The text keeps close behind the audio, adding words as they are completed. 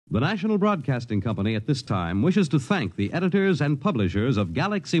The National Broadcasting Company at this time wishes to thank the editors and publishers of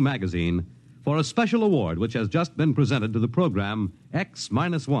Galaxy Magazine for a special award which has just been presented to the program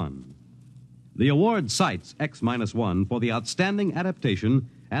X-1. The award cites X-1 for the outstanding adaptation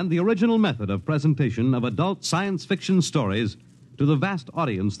and the original method of presentation of adult science fiction stories to the vast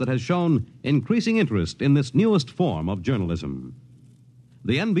audience that has shown increasing interest in this newest form of journalism.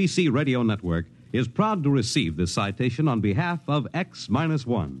 The NBC Radio Network is proud to receive this citation on behalf of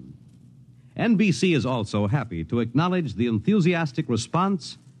X-1. NBC is also happy to acknowledge the enthusiastic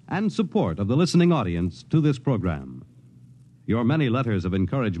response and support of the listening audience to this program. Your many letters of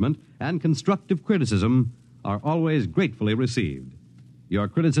encouragement and constructive criticism are always gratefully received. Your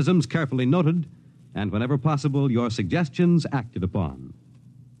criticisms carefully noted, and whenever possible, your suggestions acted upon.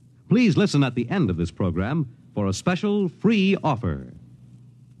 Please listen at the end of this program for a special free offer.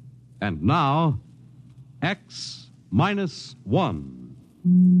 And now, X-1.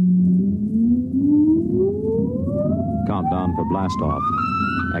 Countdown for blast off.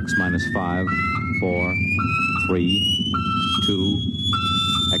 X-5, 4, 3, 2,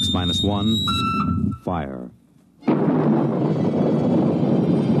 X-1, fire.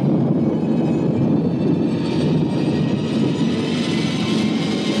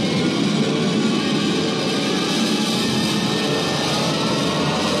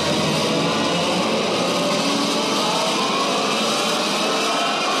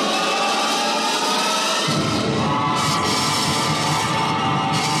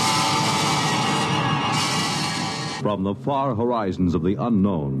 From the far horizons of the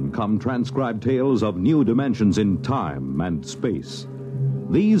unknown come transcribed tales of new dimensions in time and space.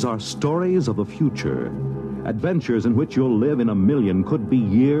 These are stories of the future, adventures in which you'll live in a million, could be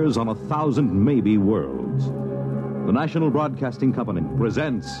years, on 1,000 maybe worlds. The National Broadcasting Company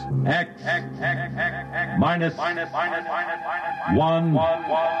presents X-1.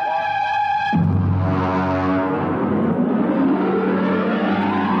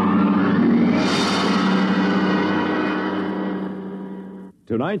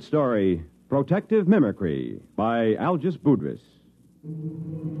 Tonight's story, Protective Mimicry, by Algys Budrys.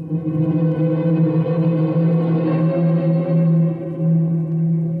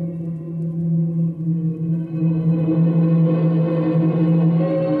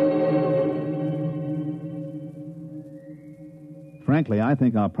 Frankly, I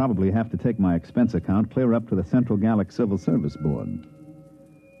think I'll probably have to take my expense account clear up to the Central Gallic Civil Service Board.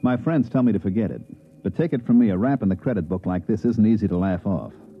 My friends tell me to forget it. But take it from me, a rap in the credit book like this isn't easy to laugh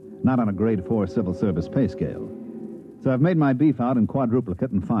off. Not on a grade 4 civil service pay scale. So I've made my beef out in quadruplicate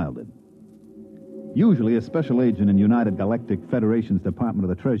and filed it. Usually a special agent in United Galactic Federation's Department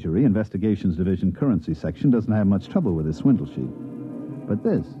of the Treasury, Investigations Division, Currency Section, doesn't have much trouble with his swindle sheet. But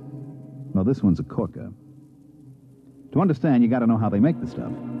this one's a corker. To understand, you got to know how they make the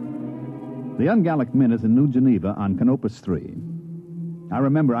stuff. The Ungallic Mint is in New Geneva on Canopus 3. I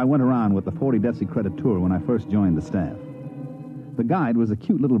remember I went around with the 40 Deci credit tour when I first joined the staff. The guide was a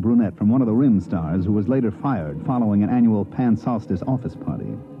cute little brunette from one of the Rim stars who was later fired following an annual Pan-Solstice office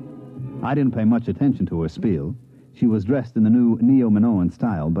party. I didn't pay much attention to her spiel. She was dressed in the new neo-Minoan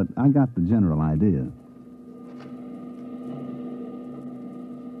style, but I got the general idea.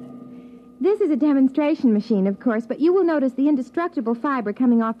 This is a demonstration machine, of course, but you will notice the indestructible fiber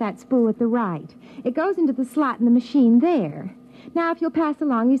coming off that spool at the right. It goes into the slot in the machine there. Now, if you'll pass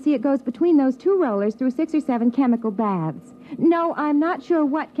along, you see it goes between those two rollers through 6 or 7 chemical baths. No, I'm not sure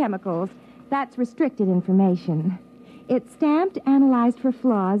what chemicals. That's restricted information. It's stamped, analyzed for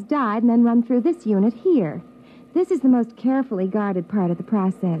flaws, dyed, and then run through this unit here. This is the most carefully guarded part of the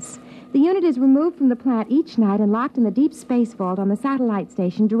process. The unit is removed from the plant each night and locked in the deep space vault on the satellite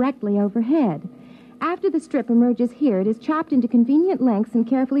station directly overhead. After the strip emerges here, it is chopped into convenient lengths and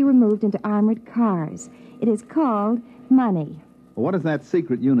carefully removed into armored cars. It is called money. What does that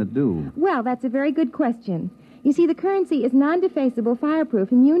secret unit do? Well, that's a very good question. You see, the currency is non-defaceable,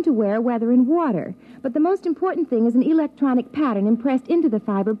 fireproof, immune to wear, weather, and water. But the most important thing is an electronic pattern impressed into the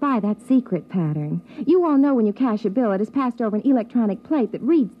fiber by that secret pattern. You all know when you cash a bill, it is passed over an electronic plate that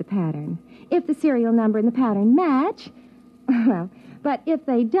reads the pattern. If the serial number and the pattern match, well, but if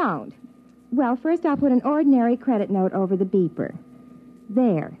they don't, well, first I'll put an ordinary credit note over the beeper.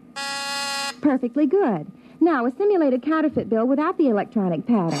 There. Perfectly good. Now, a simulated counterfeit bill without the electronic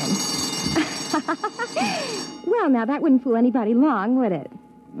pattern. Well, now, that wouldn't fool anybody long, would it?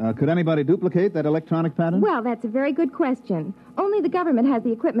 Could anybody duplicate that electronic pattern? Well, that's a very good question. Only the government has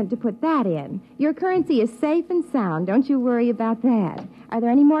the equipment to put that in. Your currency is safe and sound. Don't you worry about that. Are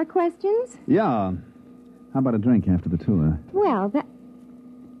there any more questions? Yeah. How about a drink after the tour? Well,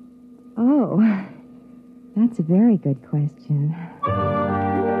 Oh, that's a very good question.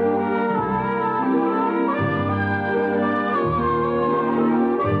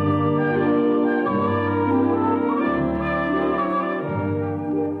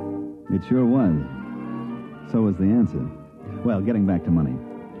 It sure was. So was the answer. Well, getting back to money.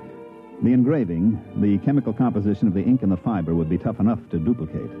 The engraving, the chemical composition of the ink and the fiber would be tough enough to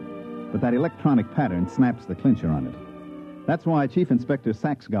duplicate. But that electronic pattern snaps the clincher on it. That's why Chief Inspector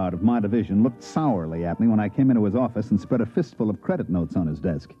Saxgard of my division looked sourly at me when I came into his office and spread a fistful of credit notes on his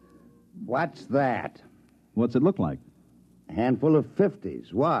desk. What's that? What's it look like? A handful of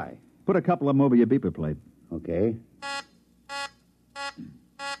 50s. Why? Put a couple of them over your beeper plate. Okay.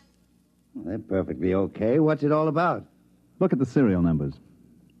 Well, they're perfectly okay. What's it all about? Look at the serial numbers.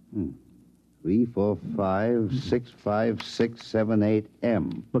 3, 4, 5, 6, 5, 6, 7, 8,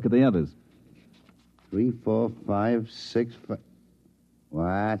 M. Look at the others. 3, 4, 5, 6, 5...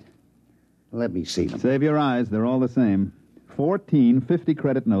 What? Let me see them. Save your eyes. They're all the same. 14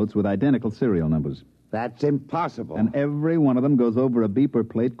 50-credit notes with identical serial numbers. That's impossible. And every one of them goes over a beeper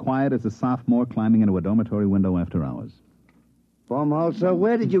plate quiet as a sophomore climbing into a dormitory window after hours. Balmholtzer,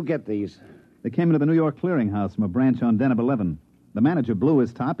 where did you get these? They came into the New York clearinghouse from a branch on Deneb 11. The manager blew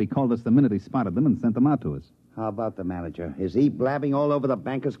his top. He called us the minute he spotted them and sent them out to us. How about the manager? Is he blabbing all over the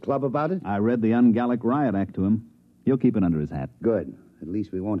Bankers Club about it? I read the Un-Gallic Riot Act to him. He'll keep it under his hat. Good. At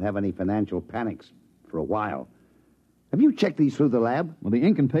least we won't have any financial panics for a while. Have you checked these through the lab? Well, the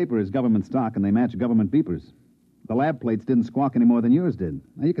ink and paper is government stock, and they match government beepers. The lab plates didn't squawk any more than yours did.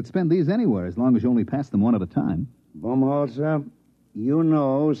 Now, you could spend these anywhere as long as you only pass them one at a time. Balmholtzer, you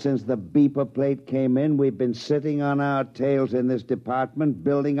know, since the beeper plate came in, we've been sitting on our tails in this department,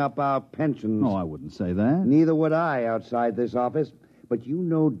 building up our pensions. Oh, I wouldn't say that. Neither would I outside this office. But you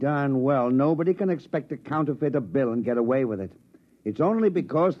know darn well nobody can expect to counterfeit a bill and get away with it. It's only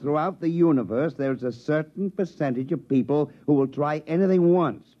because throughout the universe there's a certain percentage of people who will try anything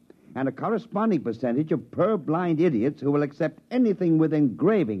once, and a corresponding percentage of purblind idiots who will accept anything with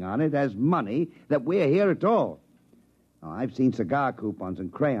engraving on it as money that we're here at all. Now, I've seen cigar coupons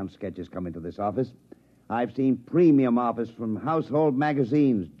and crayon sketches come into this office. I've seen premium offers from household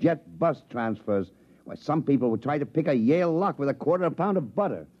magazines, jet bus transfers, where some people would try to pick a Yale lock with a quarter of a pound of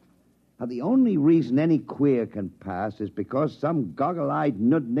butter. Now, the only reason any queer can pass is because some goggle-eyed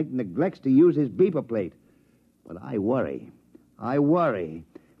nudnik neglects to use his beeper plate. But I worry.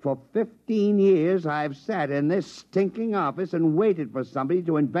 For 15 years, I've sat in this stinking office and waited for somebody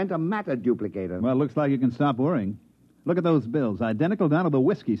to invent a matter duplicator. Well, looks like you can stop worrying. Look at those bills, identical down to the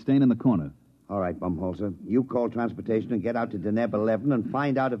whiskey stain in the corner. All right, Balmholtzer, you call transportation and get out to Deneb 11 and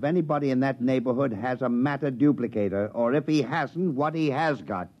find out if anybody in that neighborhood has a matter duplicator, or if he hasn't, what he has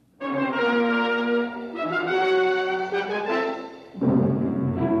got.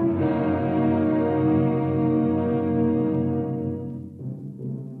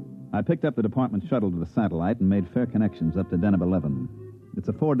 I picked up the department shuttle to the satellite and made fair connections up to Deneb 11. It's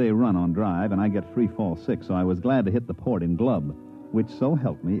a 4-day run on drive, and I get free fall 6, so I was glad to hit the port in Glub, which, so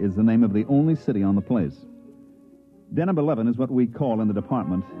help me, is the name of the only city on the place. Deneb 11 is what we call in the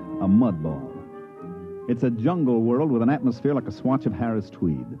department a mud ball. It's a jungle world with an atmosphere like a swatch of Harris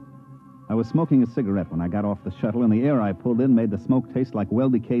tweed. I was smoking a cigarette when I got off the shuttle, and the air I pulled in made the smoke taste like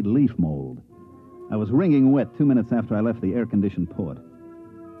well-decayed leaf mold. I was wringing wet 2 minutes after I left the air-conditioned port.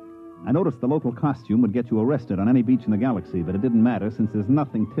 I noticed the local costume would get you arrested on any beach in the galaxy, but it didn't matter since there's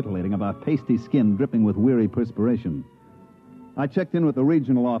nothing titillating about pasty skin dripping with weary perspiration. I checked in with the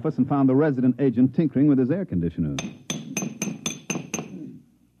regional office and found the resident agent tinkering with his air conditioner.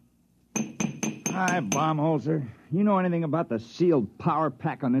 Hi, Balmholtzer. You know anything about the sealed power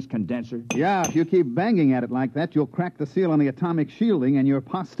pack on this condenser? Yeah, if you keep banging at it like that, you'll crack the seal on the atomic shielding, and your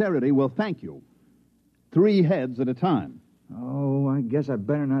posterity will thank you. 3 heads at a time. Oh, I guess I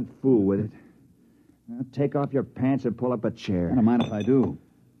better not fool with it. Now, take off your pants and pull up a chair. I don't mind if I do.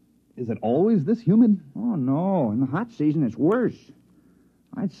 Is it always this humid? Oh, no. In the hot season, it's worse.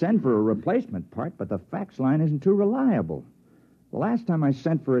 I'd send for a replacement part, but the fax line isn't too reliable. The last time I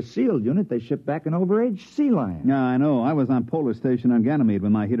sent for a sealed unit, they shipped back an overaged sea lion. Yeah, I know. I was on Polar Station on Ganymede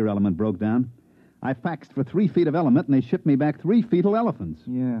when my heater element broke down. I faxed for 3 feet of element, and they shipped me back 3 fetal elephants.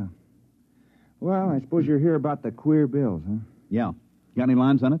 Yeah. Well, I suppose you're here about the queer bills, huh? Yeah. Got any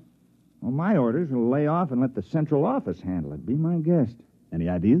lines on it? Well, my orders will lay off and let the central office handle it. Be my guest. Any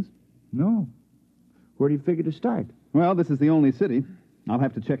ideas? No. Where do you figure to start? Well, this is the only city. I'll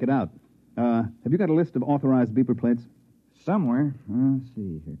have to check it out. Have you got a list of authorized beeper plates? Somewhere. Let's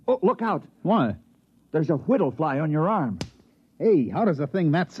see here. Oh, look out. Why? There's a whittle fly on your arm. Hey, how does a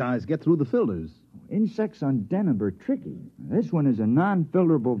thing that size get through the filters? Insects on Deneb are tricky. This one is a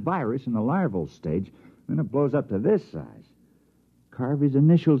non-filterable virus in the larval stage, then it blows up to this size. Carve his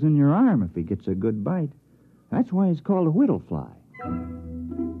initials in your arm if he gets a good bite. That's why he's called a whittle fly.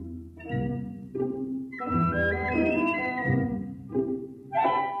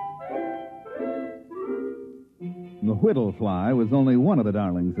 whittle fly was only one of the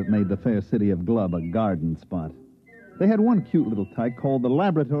darlings that made the fair city of Glub a garden spot. They had one cute little tyke called the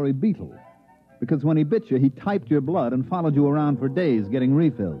laboratory beetle, because when he bit you, he typed your blood and followed you around for days getting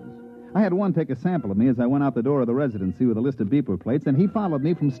refills. I had one take a sample of me as I went out the door of the residency with a list of beeper plates, and he followed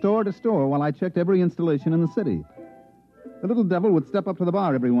me from store to store while I checked every installation in the city. The little devil would step up to the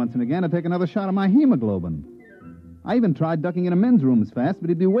bar every once and again to take another shot of my hemoglobin. I even tried ducking into men's rooms fast, but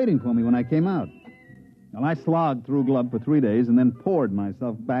he'd be waiting for me when I came out. Well, I slogged through Glub for 3 days and then poured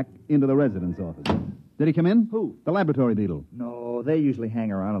myself back into the residence office. Did he come in? Who? The laboratory beetle. No, they usually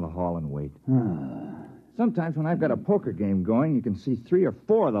hang around in the hall and wait. Sometimes when I've got a poker game going, you can see 3 or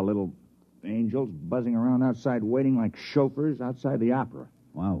 4 of the little angels buzzing around outside waiting like chauffeurs outside the opera.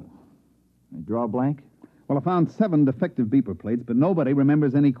 Wow. You draw a blank? Well, I found 7 defective beeper plates, but nobody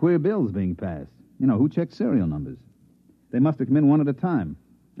remembers any queer bills being passed. You know, who checks serial numbers? They must have come in one at a time.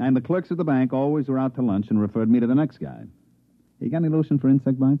 And the clerks at the bank always were out to lunch and referred me to the next guy. You got any lotion for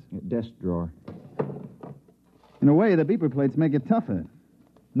insect bites? Desk drawer. In a way, the beeper plates make it tougher.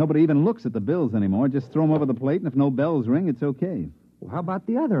 Nobody even looks at the bills anymore. Just throw them over the plate, and if no bells ring, it's okay. Well, how about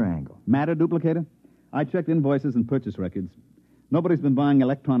the other angle? Matter duplicator? I checked invoices and purchase records. Nobody's been buying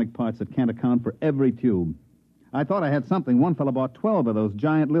electronic parts that can't account for every tube. I thought I had something. One fellow bought 12 of those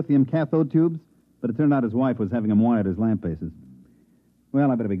giant lithium cathode tubes, but it turned out his wife was having them wired as lamp bases. Well,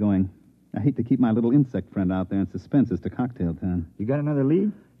 I better be going. I hate to keep my little insect friend out there in suspense as to cocktail time. You got another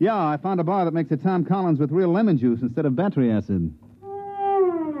lead? Yeah, I found a bar that makes a Tom Collins with real lemon juice instead of battery acid.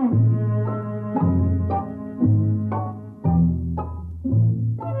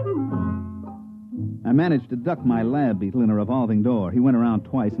 I managed to duck my lab beetle in a revolving door. He went around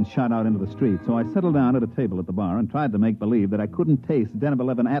twice and shot out into the street, so I settled down at a table at the bar and tried to make believe that I couldn't taste Deneb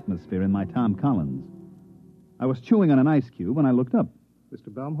 11 atmosphere in my Tom Collins. I was chewing on an ice cube when I looked up. Mr.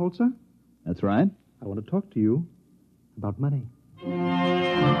 Balmholtzer, That's right. I want to talk to you about money.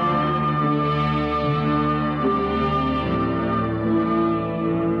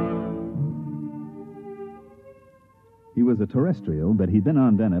 He was a terrestrial, but he'd been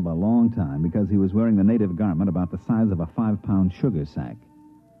on Deneb a long time because he was wearing the native garment about the size of a 5-pound sugar sack.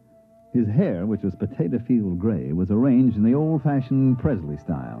 His hair, which was potato field gray, was arranged in the old-fashioned Presley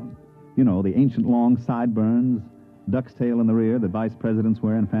style. You know, the ancient long sideburns, duck's tail in the rear that vice presidents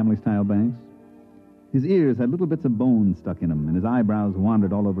wear in family-style banks. His ears had little bits of bone stuck in them, and his eyebrows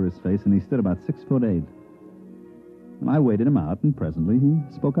wandered all over his face, and he stood about 6'8". And I waited him out, and presently he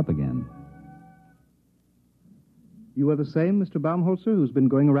spoke up again. You are the same Mr. Balmholtzer who's been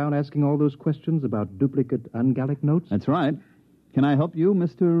going around asking all those questions about duplicate ungallic notes? That's right. Can I help you,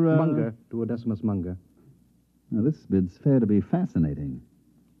 Mr. Munger, Duodecimus Munger. Now, this bid's fair to be fascinating.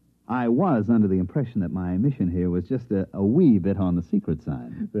 I was under the impression that my mission here was just a wee bit on the secret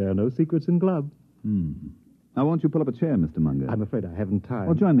side. There are no secrets in Glub. Now, won't you pull up a chair, Mr. Munger? I'm afraid I haven't time.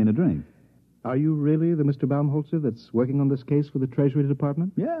 Well, join me in a drink. Are you really the Mr. Balmholtzer that's working on this case for the Treasury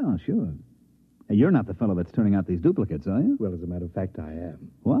Department? Yeah, sure. Hey, you're not the fellow that's turning out these duplicates, are you? Well, as a matter of fact, I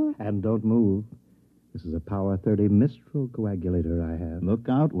am. What? And don't move. This is a Power 30 Mistral coagulator I have. Look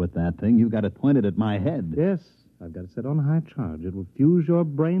out with that thing. You've got it pointed at my head. Yes, I've got it set on high charge. It will fuse your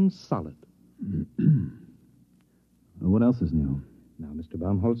brain solid. What else is new? Now, Mr.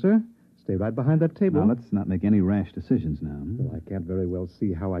 Balmholtzer, stay right behind that table. Now, let's not make any rash decisions now. Well, I can't very well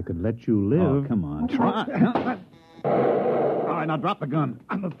see how I could let you live. Oh, come on. Try. All right, now drop the gun.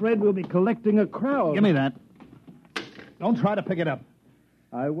 I'm afraid we'll be collecting a crowd. Give me that. Don't try to pick it up.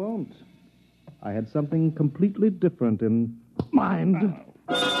 I won't. I had something completely different in mind.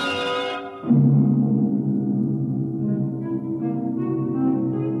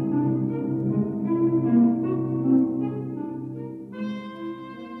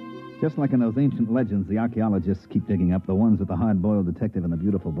 Just like in those ancient legends the archaeologists keep digging up, the ones with the hard-boiled detective and the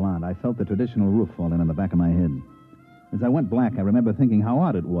beautiful blonde, I felt the traditional roof fall in on the back of my head. As I went black, I remember thinking how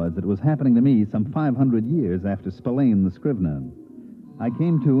odd it was that it was happening to me some 500 years after Spillane the Scrivener. I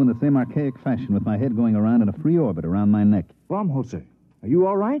came to in the same archaic fashion with my head going around in a free orbit around my neck. Balmholtzer, are you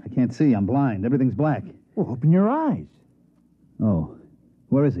all right? I can't see. I'm blind. Everything's black. Well, open your eyes. Oh.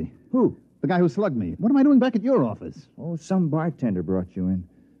 Where is he? Who? The guy who slugged me. What am I doing back at your office? Oh, some bartender brought you in.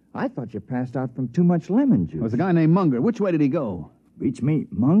 I thought you passed out from too much lemon juice. It was a guy named Munger. Which way did he go? Beats me.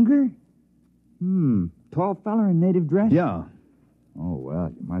 Munger? Tall feller in native dress? Yeah. Oh,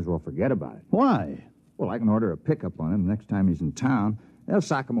 well, you might as well forget about it. Why? Well, I can order a pickup on him next time he's in town. They'll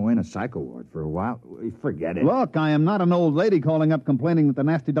sock him away in a psycho ward for a while. Forget it. Look, I am not an old lady calling up complaining that the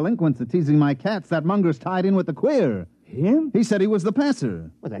nasty delinquents are teasing my cats. That Munger's tied in with the queer. Him? He said he was the passer.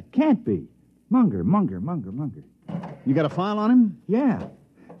 Well, that can't be. Munger. You got a file on him? Yeah.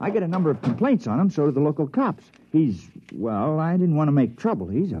 I get a number of complaints on him, so do the local cops. I didn't want to make trouble.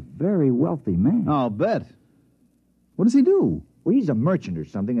 He's a very wealthy man. I'll bet. What does he do? Well, he's a merchant or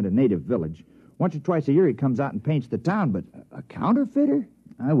something at a native village. Once or twice a year he comes out and paints the town, but a counterfeiter?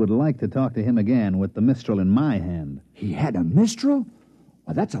 I would like to talk to him again with the Mistral in my hand. He had a Mistral?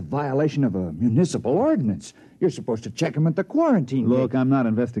 Well, that's a violation of a municipal ordinance. You're supposed to check him at the quarantine Look, gate. I'm not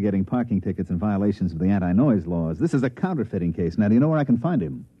investigating parking tickets and violations of the anti-noise laws. This is a counterfeiting case. Now, do you know where I can find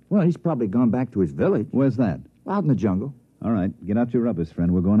him? Well, he's probably gone back to his village. Where's that? Out in the jungle. All right, get out your rubbers,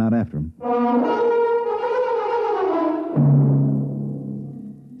 friend. We're going out after him.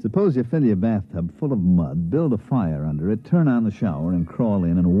 Suppose you fill your bathtub full of mud, build a fire under it, turn on the shower, and crawl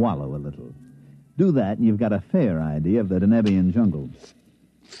in and wallow a little. Do that, and you've got a fair idea of the Denebian jungle.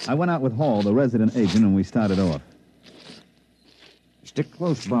 I went out with Hall, the resident agent, and we started off. Stick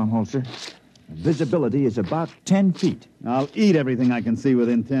close, Balmholtzer. Visibility is about 10 feet. I'll eat everything I can see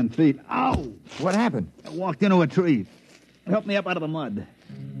within 10 feet. Ow! What happened? I walked into a tree. Help me up out of the mud.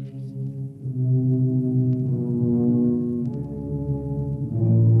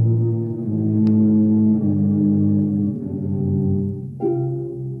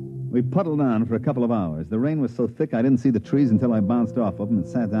 We puddled on for a couple of hours. The rain was so thick I didn't see the trees until I bounced off of them and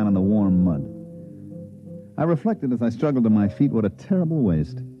sat down in the warm mud. I reflected as I struggled to my feet what a terrible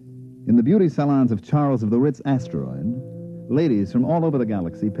waste. In the beauty salons of Charles of the Ritz Asteroid, ladies from all over the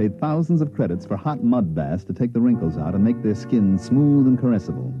galaxy paid thousands of credits for hot mud baths to take the wrinkles out and make their skin smooth and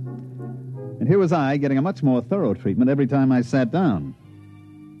caressable. And here was I getting a much more thorough treatment every time I sat down.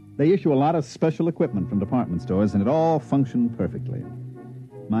 They issue a lot of special equipment from department stores, and it all functioned perfectly.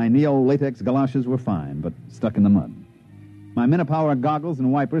 My neo-latex galoshes were fine, but stuck in the mud. My Minipower goggles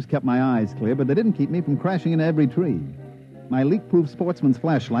and wipers kept my eyes clear, but they didn't keep me from crashing into every tree. My leak-proof sportsman's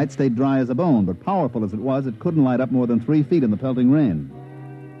flashlight stayed dry as a bone, but powerful as it was, it couldn't light up more than 3 feet in the pelting rain.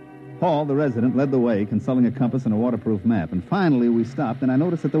 Paul, the resident, led the way, consulting a compass and a waterproof map, and finally we stopped, and I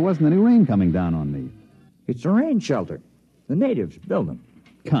noticed that there wasn't any rain coming down on me. It's a rain shelter. The natives build them.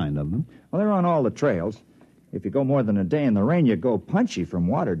 Kind of them. Well, they're on all the trails. If you go more than a day in the rain, you go punchy from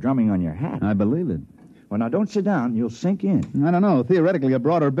water drumming on your hat. I believe it. Well, now, don't sit down. You'll sink in. I don't know. Theoretically, a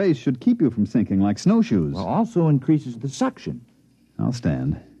broader base should keep you from sinking like snowshoes. Well, also increases the suction. I'll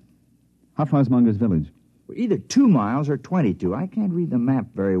stand. How far's Munger's village? Either 2 miles or 22. I can't read the map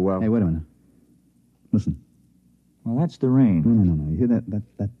very well. Hey, wait a minute. Listen. Well, that's the rain. No. You hear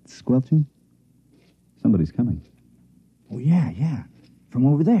that squelching? Somebody's coming. Oh, yeah. From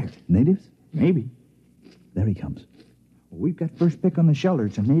over there. Natives? Maybe. There he comes. Well, we've got first pick on the shelter.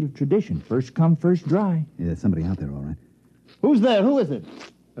 It's a native tradition. First come, first dry. Yeah, there's somebody out there, all right. Who's there? Who is it?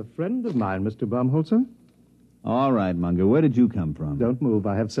 A friend of mine, Mr. Balmholtzer. All right, Munger. Where did you come from? Don't move.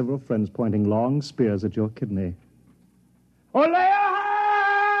 I have several friends pointing long spears at your kidney. Ole!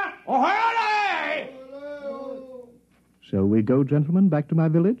 Shall we go, gentlemen, back to my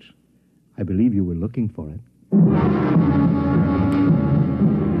village? I believe you were looking for it.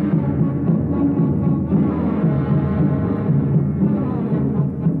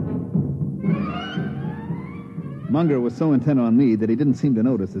 Munger was so intent on me that he didn't seem to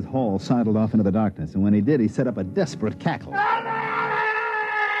notice as Hall sidled off into the darkness, and when he did, he set up a desperate cackle.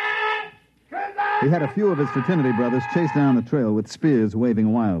 He had a few of his fraternity brothers chase down the trail with spears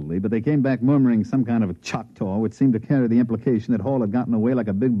waving wildly, but they came back murmuring some kind of a Choctaw, which seemed to carry the implication that Hall had gotten away like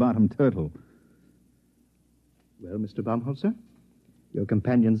a big-bottomed turtle. Well, Mr. Balmholtzer, your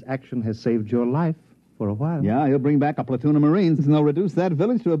companion's action has saved your life for a while. Yeah, he'll bring back a platoon of Marines, and they'll reduce that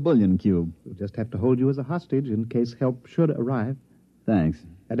village to a bullion cube. We'll just have to hold you as a hostage in case help should arrive. Thanks.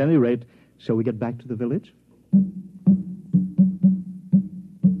 At any rate, shall we get back to the village?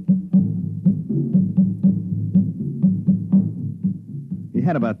 He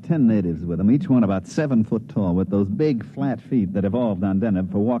had about 10 natives with him, each one about 7 foot tall, with those big, flat feet that evolved on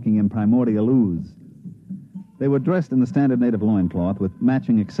Deneb for walking in primordial ooze. They were dressed in the standard native loincloth with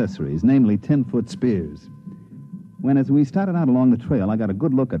matching accessories, namely 10-foot spears. When, as we started out along the trail, I got a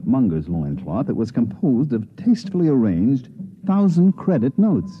good look at Munger's loincloth, it was composed of tastefully arranged 1,000-credit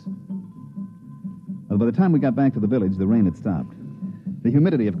notes. Well, by the time we got back to the village, the rain had stopped. The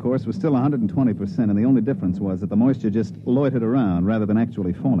humidity, of course, was still 120%, and the only difference was that the moisture just loitered around rather than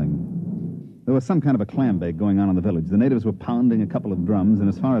actually falling. There was some kind of a clam bake going on in the village. The natives were pounding a couple of drums, and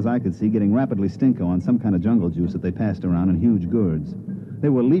as far as I could see, getting rapidly stinko on some kind of jungle juice that they passed around in huge gourds. They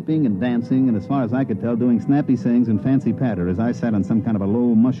were leaping and dancing, and as far as I could tell, doing snappy sayings and fancy patter as I sat on some kind of a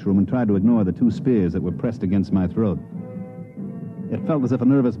low mushroom and tried to ignore the 2 spears that were pressed against my throat. It felt as if a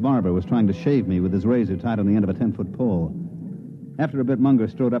nervous barber was trying to shave me with his razor tied on the end of a 10-foot pole. After a bit, Munger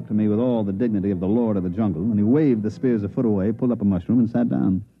strode up to me with all the dignity of the lord of the jungle, and he waved the spears a foot away, pulled up a mushroom, and sat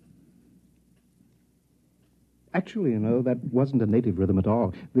down. Actually, that wasn't a native rhythm at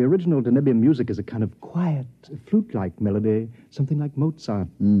all. The original Danubian music is a kind of quiet, flute-like melody, something like Mozart.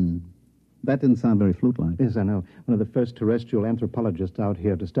 That didn't sound very flute-like. Yes, I know. One of the first terrestrial anthropologists out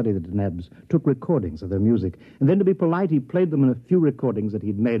here to study the Denebs took recordings of their music, and then to be polite, he played them in a few recordings that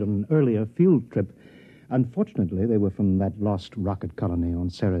he'd made on an earlier field trip. Unfortunately, they were from that lost rocket colony on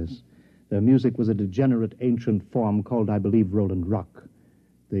Ceres. Their music was a degenerate ancient form called, I believe, Roland Rock.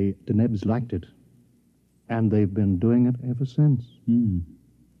 The Denebs liked it, and they've been doing it ever since.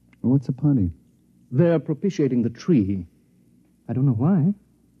 What's the party? They're propitiating the tree. I don't know why.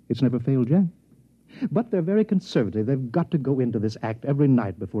 It's never failed yet. But they're very conservative. They've got to go into this act every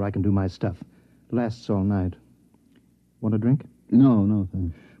night before I can do my stuff. It lasts all night. Want a drink? No,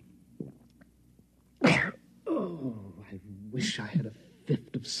 thanks. Oh, I wish I had a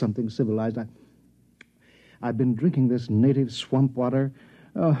fifth of something civilized. I've been drinking this native swamp water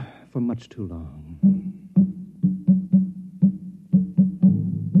for much too long.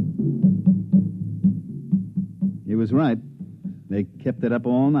 He was right. They kept it up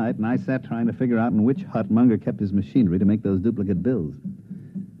all night, and I sat trying to figure out in which hut Munger kept his machinery to make those duplicate bills.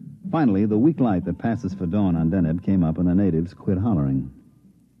 Finally, the weak light that passes for dawn on Deneb came up, and the natives quit hollering.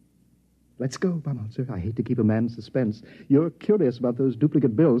 Let's go, Balmholtzer. I hate to keep a man in suspense. You're curious about those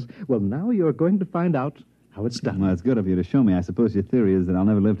duplicate bills. Well, now you're going to find out how it's done. Well, it's good of you to show me. I suppose your theory is that I'll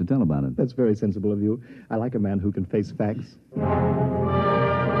never live to tell about it. That's very sensible of you. I like a man who can face facts.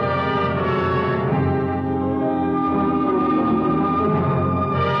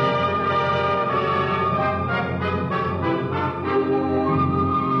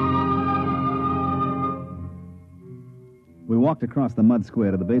 We walked across the mud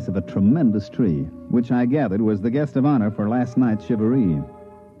square to the base of a tremendous tree, which I gathered was the guest of honor for last night's shivaree.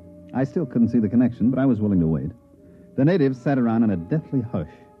 I still couldn't see the connection, but I was willing to wait. The natives sat around in a deathly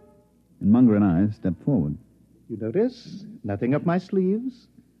hush, and Munger and I stepped forward. You notice? Nothing up my sleeves.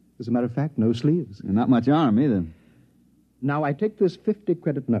 As a matter of fact, no sleeves. And not much arm, either. Now, I take this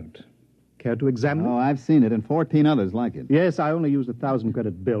 50-credit note. Care to examine it? Oh, I've seen it, and 14 others like it. Yes, I only use a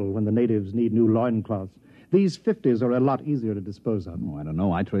 1,000-credit bill when the natives need new loincloths. These 50s are a lot easier to dispose of. Oh, I don't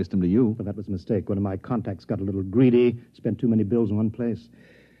know. I traced them to you. Well, that was a mistake. One of my contacts got a little greedy, spent too many bills in one place.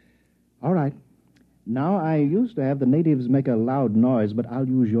 All right. Now, I used to have the natives make a loud noise, but I'll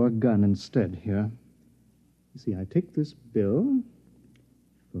use your gun instead here. You see, I take this bill,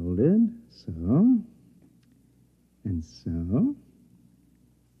 fold it, so, and so,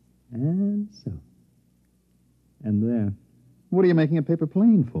 and so. And there. What are you making a paper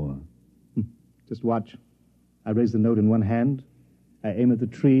plane for? Just watch. I raise the note in one hand, I aim at the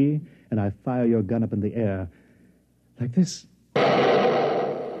tree, and I fire your gun up in the air. Like this.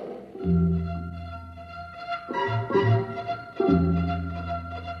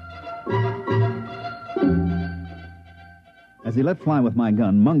 As he let fly with my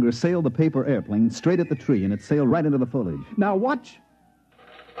gun, Munger sailed the paper airplane straight at the tree, and it sailed right into the foliage. Now watch.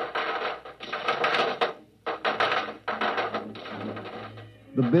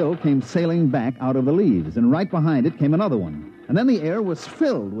 The bill came sailing back out of the leaves, and right behind it came another one. And then the air was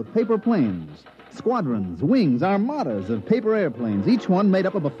filled with paper planes. Squadrons, wings, armadas of paper airplanes, each one made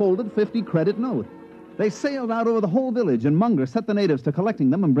up of a folded 50-credit note. They sailed out over the whole village, and Munger set the natives to collecting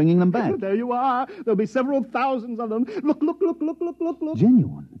them and bringing them back. There you are. There'll be several thousands of them. Look.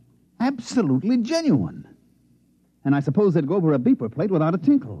 Genuine. Absolutely genuine. And I suppose they'd go over a beeper plate without a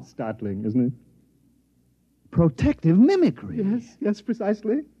tinkle. Startling, isn't it? Protective mimicry. Yes,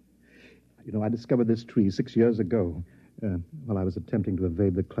 precisely. You know, I discovered this tree 6 years ago while I was attempting to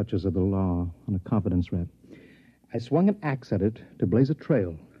evade the clutches of the law on a confidence rap. I swung an axe at it to blaze a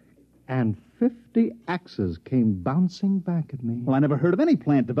trail, and 50 axes came bouncing back at me. Well, I never heard of any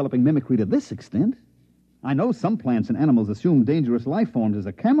plant developing mimicry to this extent. I know some plants and animals assume dangerous life forms as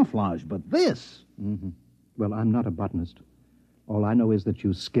a camouflage, but this... Mm-hmm. Well, I'm not a botanist. All I know is that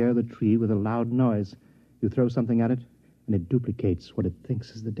you scare the tree with a loud noise. You throw something at it, and it duplicates what it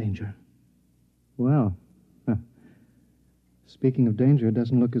thinks is the danger. Well, speaking of danger, it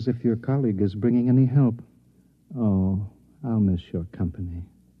doesn't look as if your colleague is bringing any help. Oh, I'll miss your company.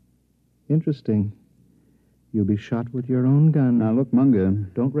 Interesting. You'll be shot with your own gun. Now, look, Munger.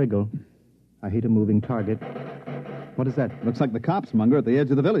 Don't wriggle. I hate a moving target. What is that? Looks like the cops, Munger, at the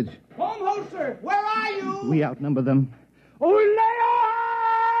edge of the village. Balmholtzer, where are you? We outnumber them.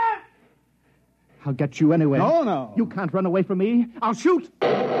 I'll get you anyway. No. You can't run away from me. I'll shoot.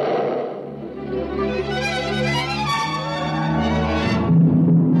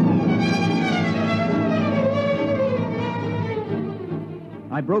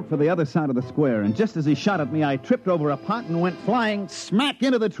 I broke for the other side of the square, and just as he shot at me, I tripped over a pot and went flying smack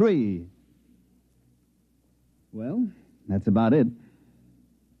into the tree. Well, that's about it.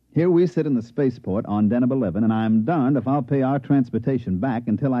 Here we sit in the spaceport on Deneb 11, and I'm darned if I'll pay our transportation back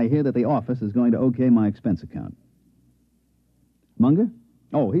until I hear that the office is going to okay my expense account. Munger?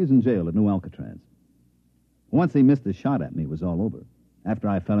 Oh, he's in jail at New Alcatraz. Once he missed a shot at me, it was all over. After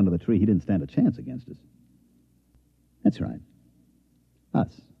I fell into the tree, he didn't stand a chance against us. That's right.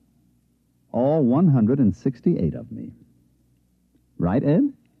 Us. All 168 of me. Right,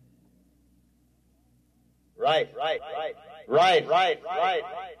 Ed? Right.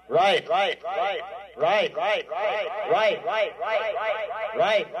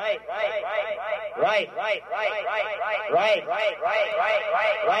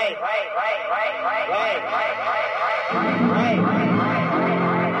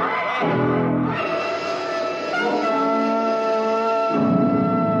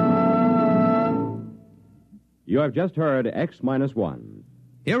 You have just heard X-1.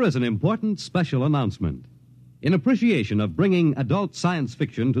 Here is an important special announcement. In appreciation of bringing adult science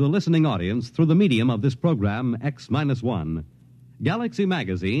fiction to the listening audience through the medium of this program, X-1, Galaxy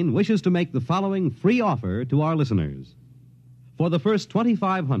Magazine wishes to make the following free offer to our listeners. For the first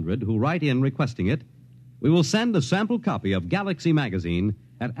 2,500 who write in requesting it, we will send a sample copy of Galaxy Magazine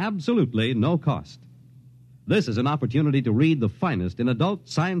at absolutely no cost. This is an opportunity to read the finest in adult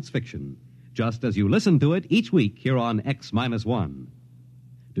science fiction, just as you listen to it each week here on X-1.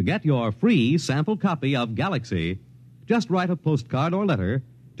 To get your free sample copy of Galaxy, just write a postcard or letter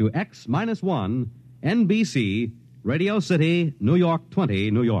to X-1, NBC, Radio City, New York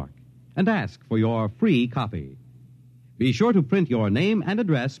 20, New York, and ask for your free copy. Be sure to print your name and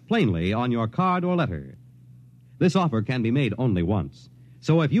address plainly on your card or letter. This offer can be made only once,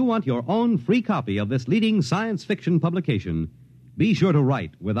 so if you want your own free copy of this leading science fiction publication, be sure to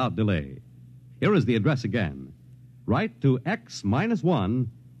write without delay. Here is the address again. Write to X-1,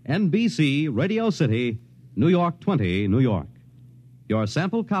 NBC, Radio City, New York 20, New York. Your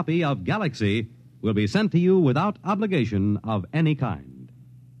sample copy of Galaxy will be sent to you without obligation of any kind.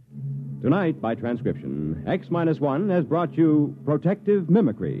 Tonight, by transcription, X-1 has brought you Protective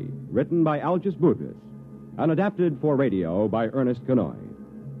Mimicry, written by Algys Budrys, and adapted for radio by Ernest Kinoy.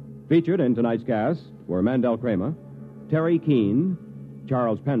 Featured in tonight's cast were Mandel Kramer, Teri Keane,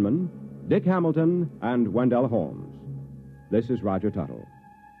 Charles Penman, Dick Hamilton, and Wendell Holmes. This is Roger Tuttle.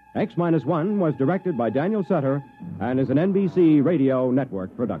 X-1 was directed by Daniel Sutter and is an NBC Radio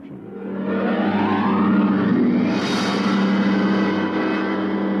Network production.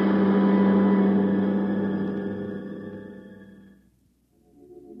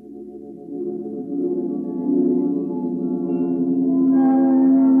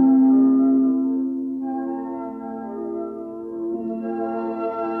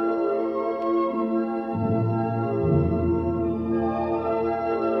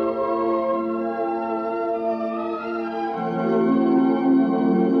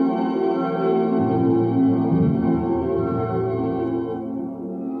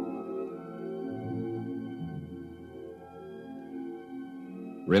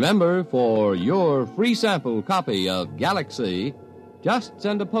 Remember, for your free sample copy of Galaxy, just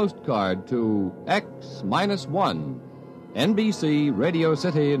send a postcard to X-1, NBC, Radio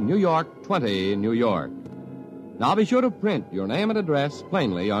City, New York 20, New York. Now be sure to print your name and address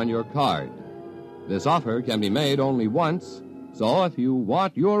plainly on your card. This offer can be made only once, so if you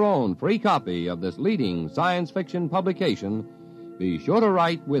want your own free copy of this leading science fiction publication, be sure to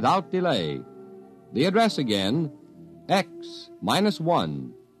write without delay. The address again,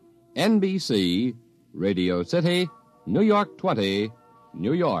 X-1, NBC, Radio City, New York 20,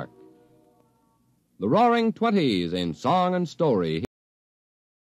 New York. The Roaring Twenties in song and story.